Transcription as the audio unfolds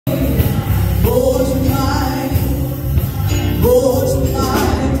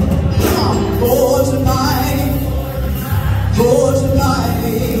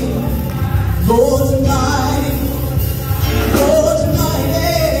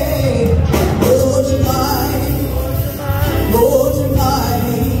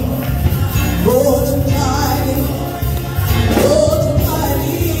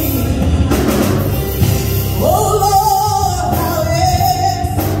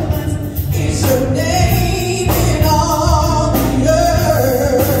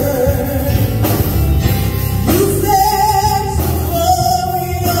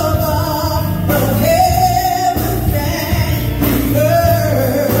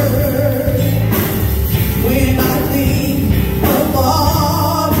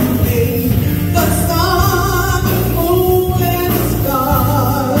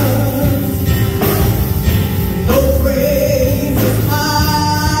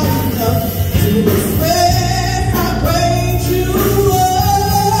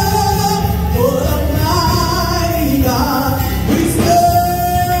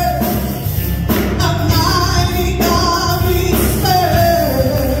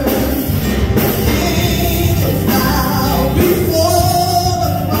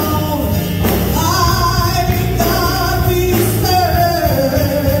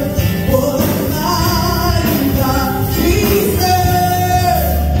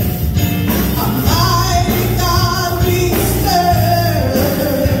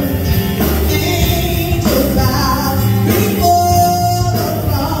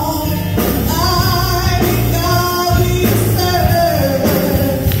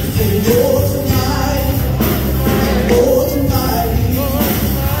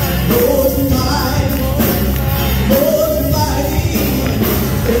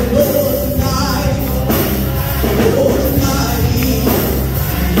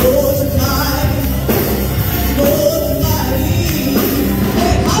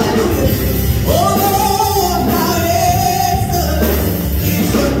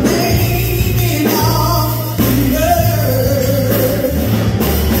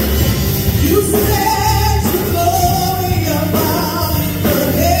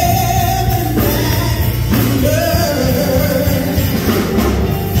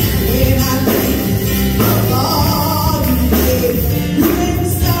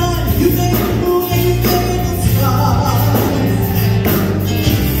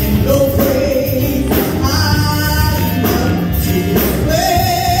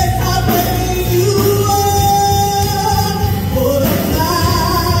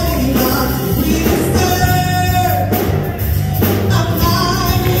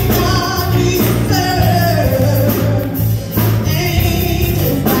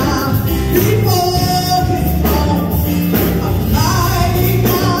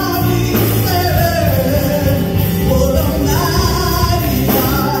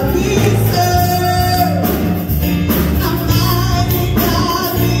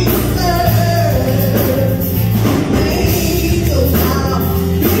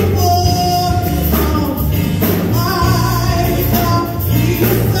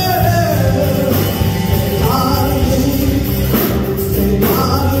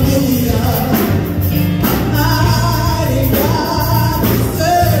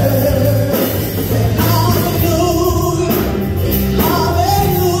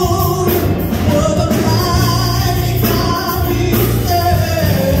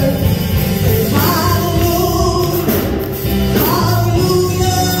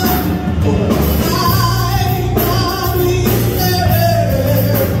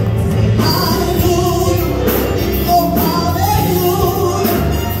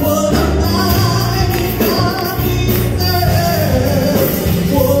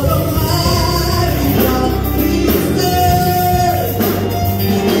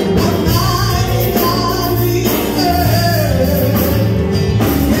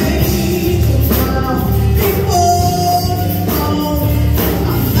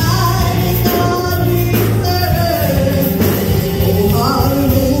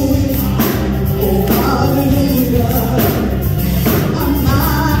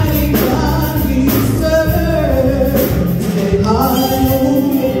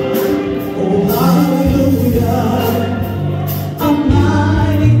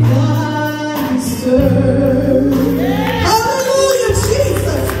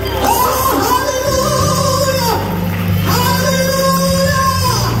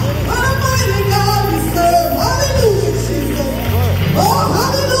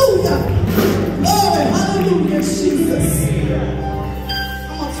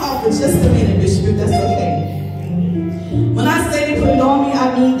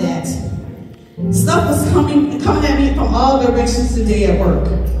Stuff was coming at me from all directions today at work.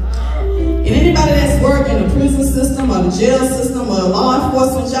 And anybody that's working in the prison system or the jail system or law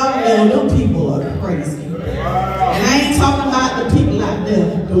enforcement, y'all know them people are crazy. And I ain't talking about the people out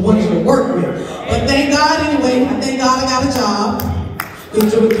there, the ones you work with. But thank God anyway, I thank God I got a job.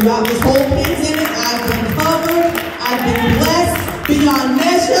 Throughout this whole pandemic, I've been covered, I've been blessed beyond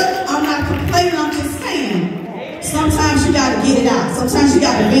measure. I'm not complaining, I'm just saying. Sometimes you got to get it out. Sometimes you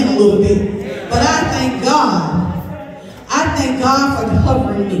got to vent a little bit. But I thank God. I thank God for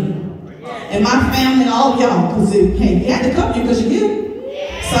covering me. And my family and all y'all. Because he had to cover you because you're here.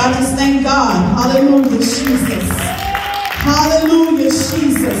 So I just thank God. Hallelujah, Jesus. Hallelujah,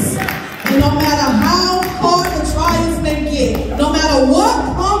 Jesus. And no matter how hard the trials may get, no matter what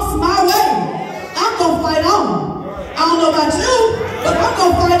comes my way, I'm going to fight on. I don't know about you, but I'm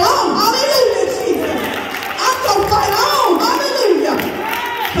going to fight on. Hallelujah, Jesus. I'm going to fight on. Hallelujah.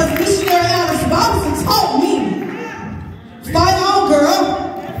 Because missionary Alice Robinson taught me, fight on, girl.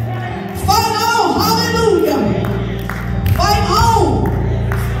 Fight on. Hallelujah. Fight on.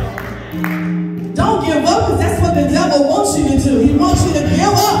 Don't give up, because that's what the devil wants you to do. He wants you to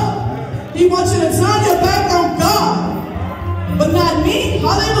give up. He wants you to turn your back on God. But not me.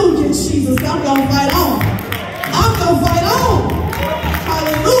 Hallelujah, Jesus. I'm going to fight on. I'm going to fight on.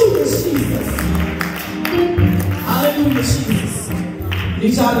 Hallelujah, Jesus. Hallelujah, Jesus.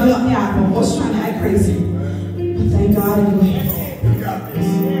 Need y'all to help me out. My voice trying to act crazy. But thank God anyway.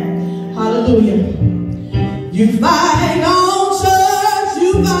 Hallelujah. You fight on, church.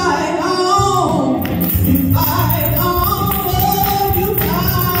 You fight on. You fight on. You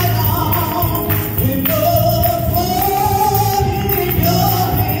fight on. With the sword in your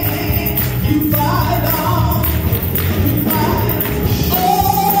hand. You fight on. You fight. Oh,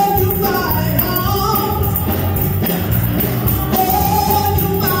 you fight on. Oh, you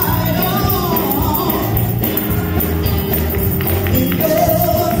fight on. With the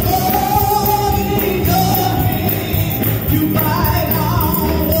sword in your hand. You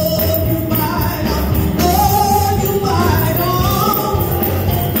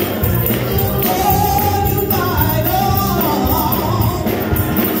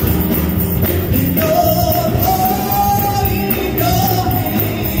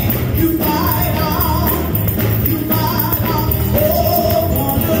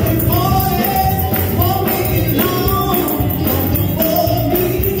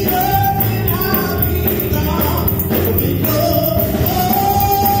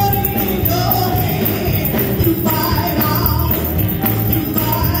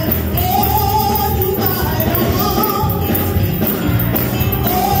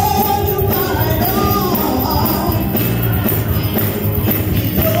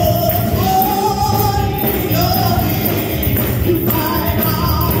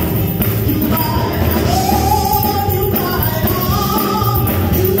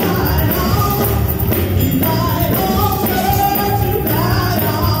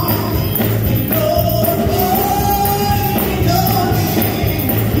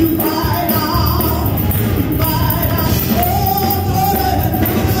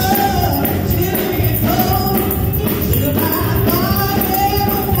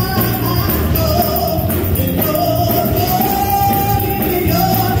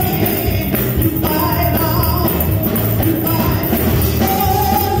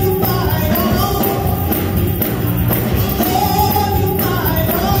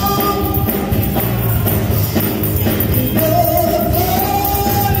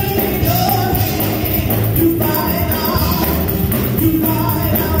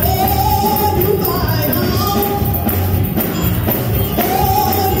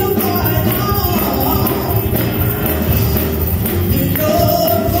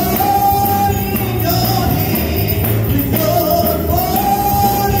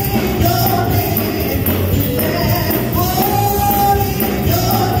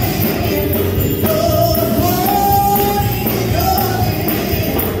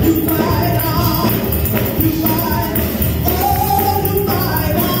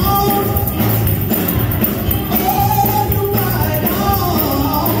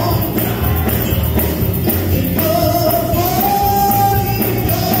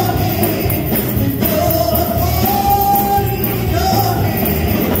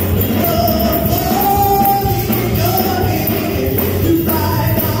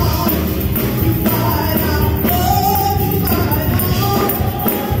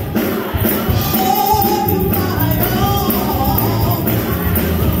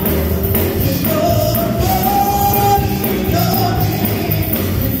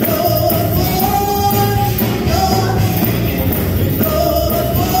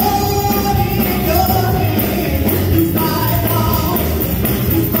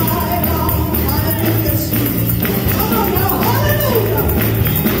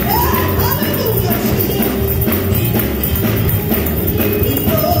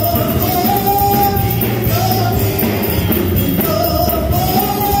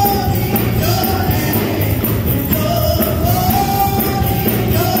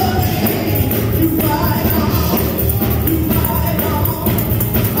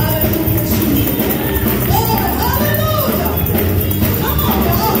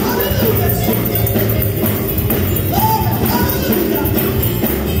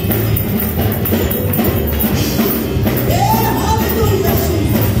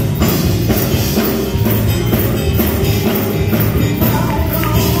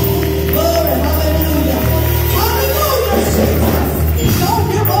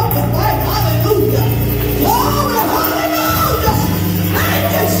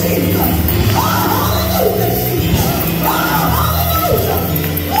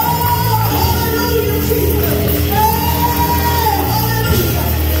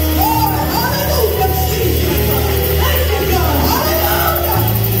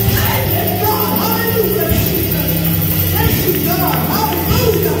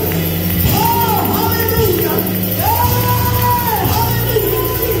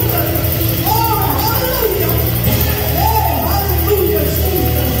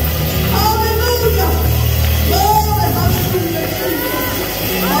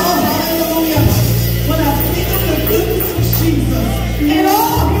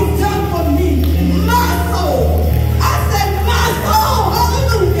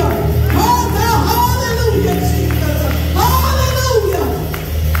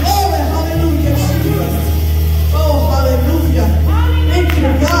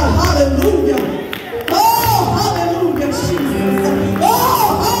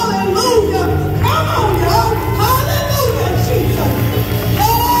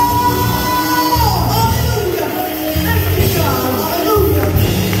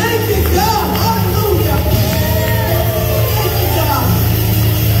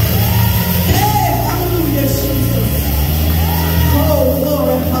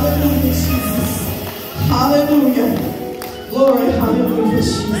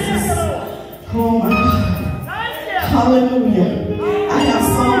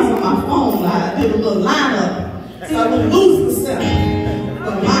did a little lineup so I wouldn't lose myself.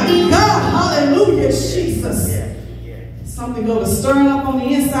 But my God, hallelujah, Jesus. Something go to stirring up on the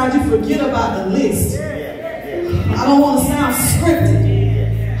inside, you forget about the list. I don't want to sound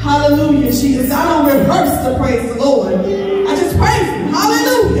scripted. Hallelujah, Jesus. I don't rehearse to praise the Lord. I just praise him.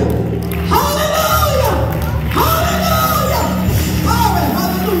 Hallelujah. Hallelujah. Hallelujah. Glory,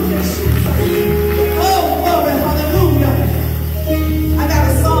 hallelujah, Jesus. Oh, glory, hallelujah. I got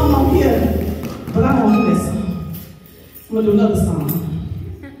a song on here, but I don't do this song. I'm going to do another song.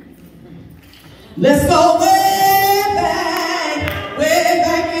 Let's go way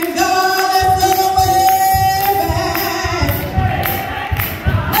back in God. Let's go way back.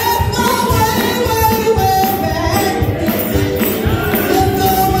 Let's go way back. Let's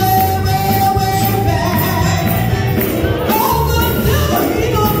go way back. Oh, the devil, he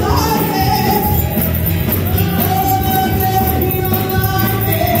don't like it. Oh, the devil, he don't like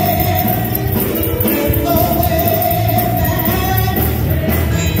it. Let's go way back.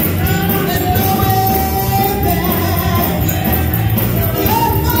 Let's go way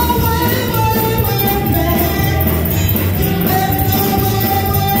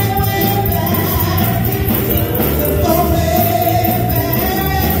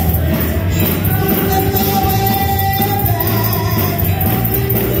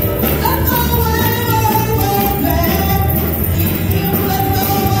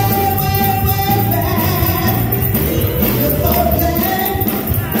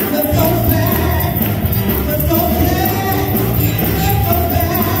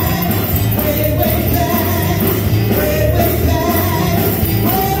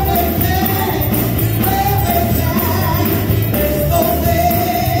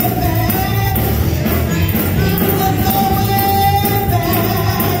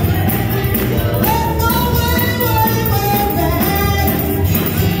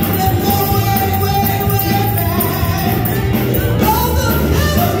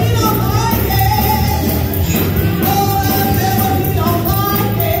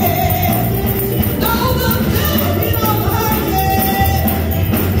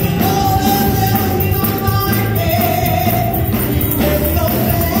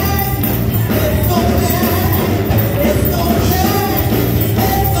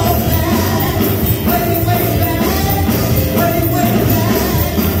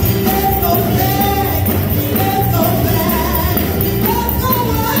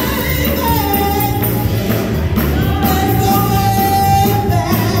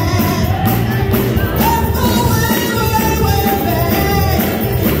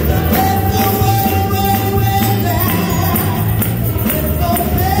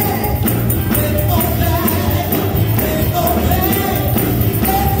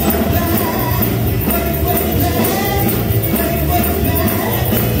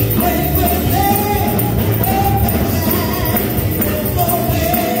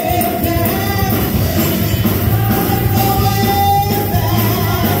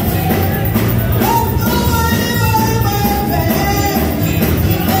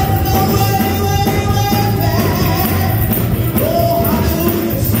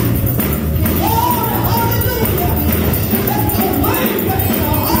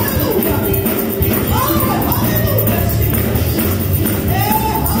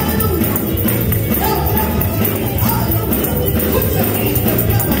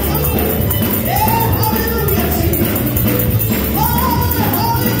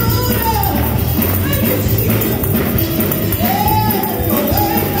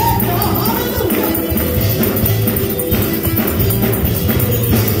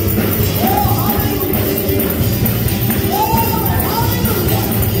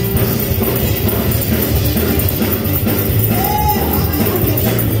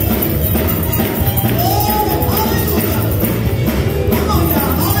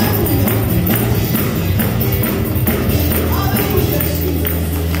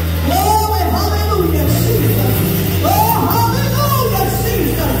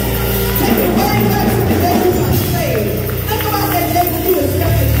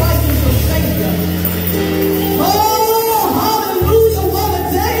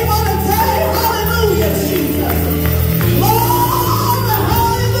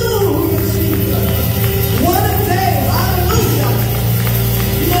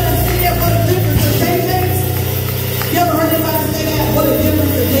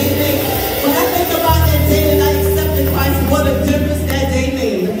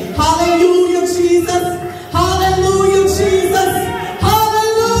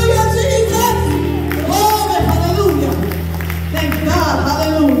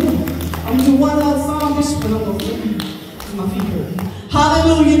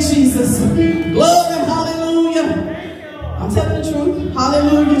Hallelujah, Jesus. Glory, hallelujah. I'm telling the truth.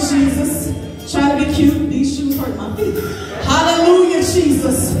 Hallelujah, Jesus. Trying to be cute. These shoes hurt my feet. Hallelujah,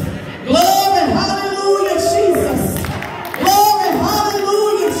 Jesus. Glory, hallelujah, Jesus. Glory,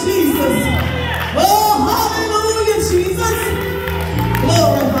 hallelujah, Jesus. Oh, hallelujah, Jesus.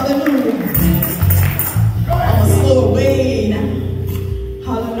 Glory, hallelujah. I'm a slow way now.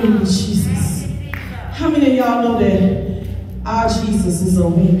 Hallelujah, Jesus. How many of y'all know that our Jesus is a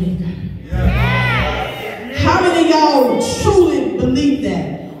way maker? How many of y'all truly believe that?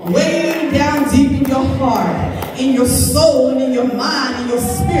 Way down deep in your heart, in your soul, and in your mind, in your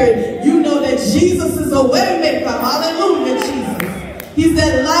spirit, you know that Jesus is a way maker. Hallelujah, Jesus. He's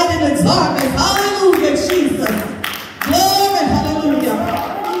that light in the darkness. Hallelujah, Jesus. Glory, hallelujah.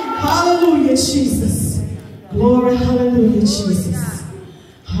 Hallelujah, Jesus. Glory, hallelujah, Jesus.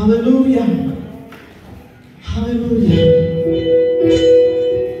 Hallelujah. Hallelujah.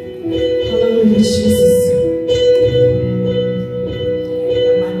 Hallelujah, Jesus.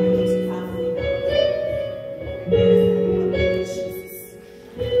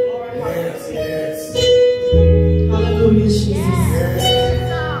 Hallelujah, Jesus.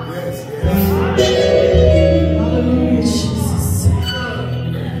 Hallelujah, Jesus.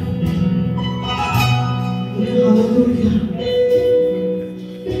 Hallelujah.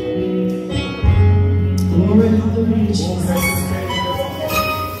 Glory, hallelujah, Jesus.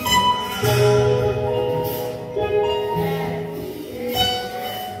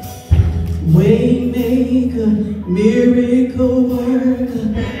 Waymaker, miracle worker,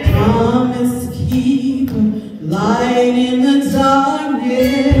 promise keeper, light in the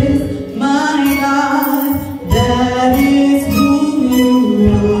darkness, my God, that is who you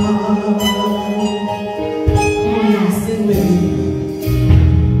are. Come on, sing with me.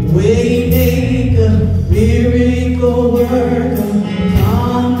 Waymaker, miracle worker,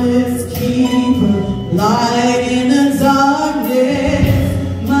 promise keeper, light in the darkness,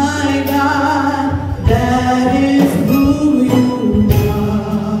 my God, that is who you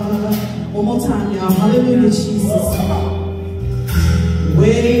are. One more time, y'all. Hallelujah, Jesus.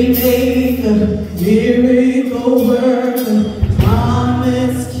 Waymaker, miracle worker,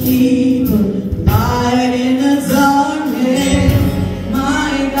 promise keeper, light in the darkness,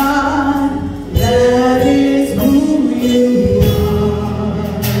 my God, that is who you are.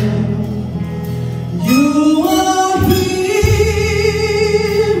 You are here,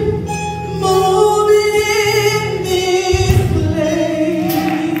 moving in this place,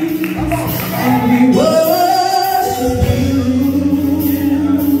 and we worship you.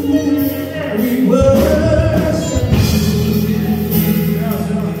 We worship you.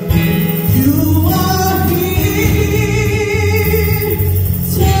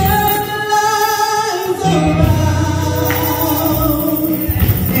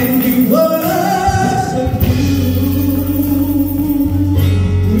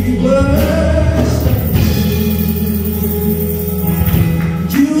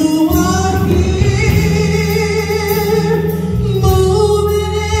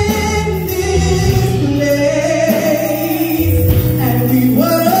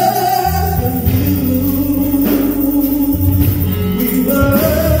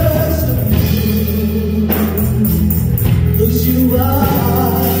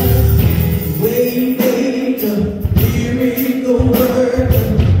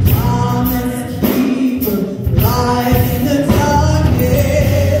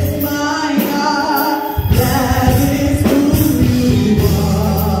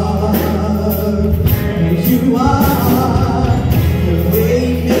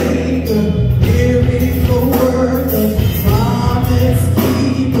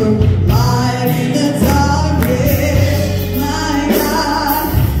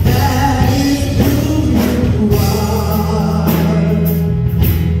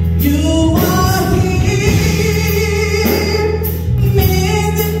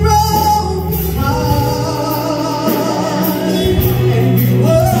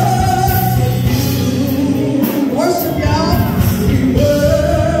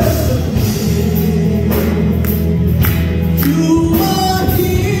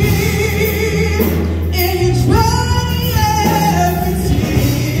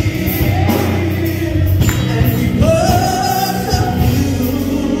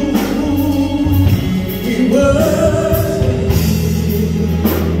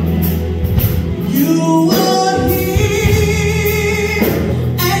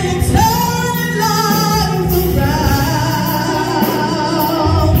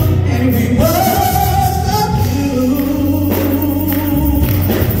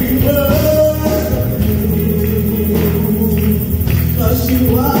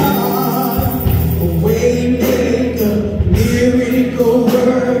 you are a way maker, miracle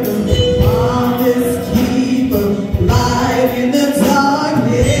worker, promise keeper, light in the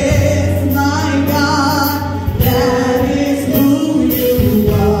darkness, my God, that is who you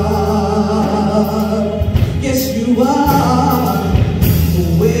are. Yes, you are a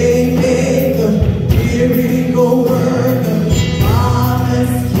way maker, miracle worker,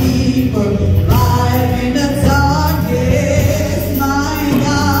 promise keeper, light in the darkness, my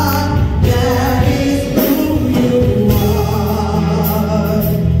God, that is who you are.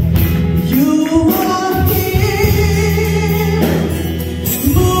 You are here,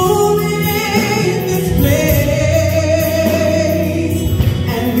 moving in this place,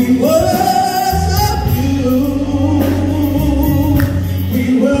 and we worship you. We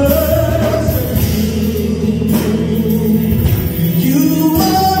worship you. You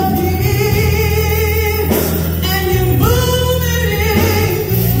are here, and you're moving in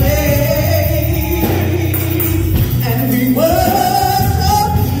this place, and we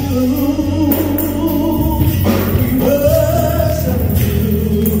worship you. We worship you.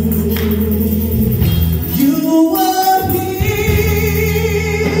 You are here,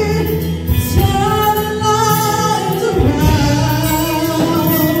 turning lives around,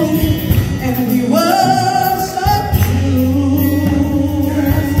 and we worship you.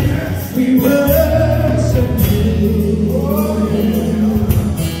 We worship you.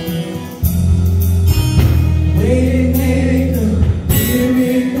 Waymaker,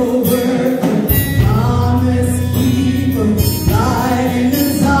 miracle worker, promise keeper, light in the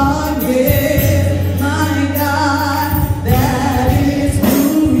darkness, my God, that is who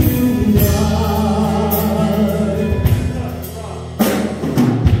you are.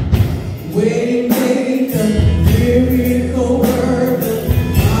 Waymaker, miracle worker,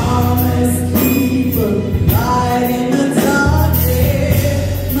 promise keeper, light in the darkness,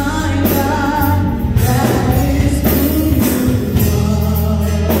 my God, that is who you are.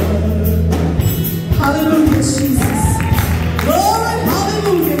 Hallelujah, Jesus. Glory,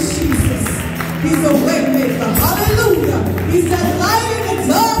 hallelujah, Jesus. He's a way maker. Hallelujah. He's that light in the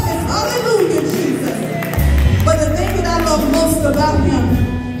darkness. Hallelujah, Jesus. But the thing that I love most about him,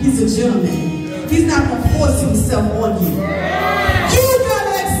 he's a gentleman. He's not going to force himself on you. You got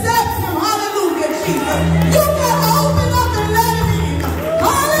to accept him. Hallelujah, Jesus. You got to open up and let him in.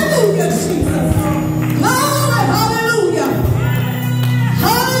 Hallelujah, Jesus. Glory, hallelujah.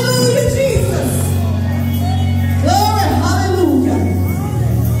 Hallelujah, Jesus. Glory, hallelujah.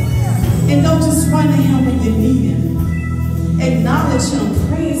 And don't just run to him when you need him. Acknowledge him,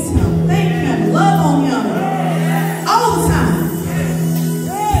 praise him, thank him, love on him all the time.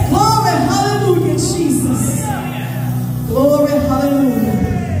 Glory, hallelujah, Jesus. Glory, hallelujah.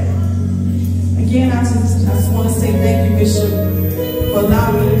 Again, I just want to say thank you, Bishop, for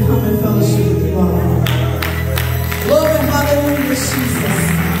allowing me to come and fellowship with you all. Glory, hallelujah, Jesus.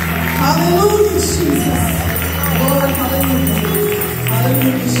 Hallelujah, Jesus. Glory, hallelujah.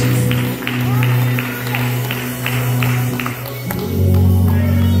 Hallelujah, Jesus.